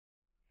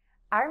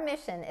Our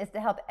mission is to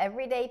help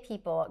everyday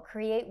people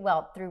create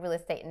wealth through real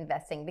estate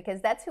investing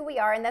because that's who we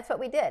are and that's what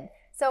we did.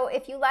 So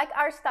if you like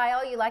our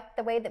style, you like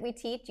the way that we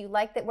teach, you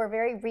like that we're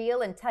very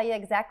real and tell you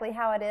exactly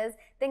how it is,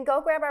 then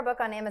go grab our book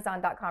on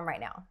Amazon.com right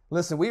now.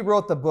 Listen, we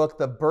wrote the book,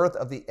 The Birth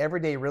of the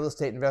Everyday Real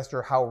Estate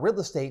Investor, How Real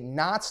Estate,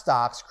 Not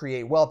Stocks,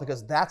 Create Wealth,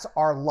 because that's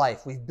our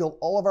life. We've built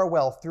all of our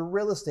wealth through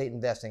real estate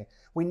investing.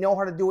 We know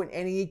how to do it in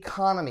any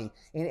economy,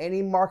 in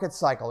any market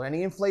cycle,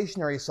 any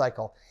inflationary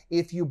cycle.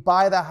 If you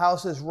buy the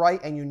houses right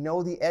and you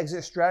know the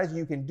exit strategy,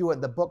 you can do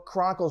it. The book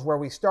chronicles where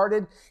we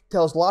started,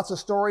 tells lots of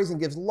stories and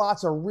gives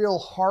lots of real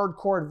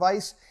hardcore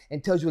advice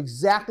and tells you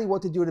exactly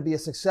what to do to be a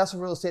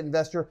successful real estate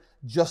investor,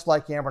 just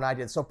like Amber and I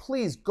did. So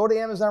please go to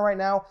Amazon right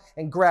now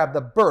and grab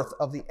The Birth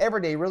of the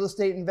Everyday Real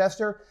Estate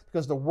Investor,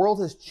 because the world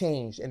has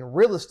changed and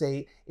real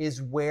estate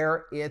is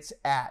where it's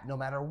at. No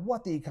matter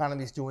what the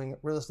economy is doing,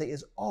 real estate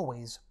is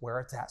always where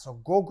it's at. So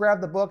go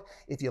grab the book.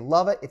 If you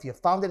love it, if you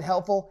found it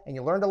helpful and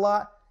you learned a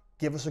lot,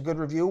 give us a good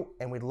review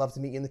and we'd love to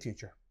meet you in the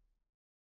future.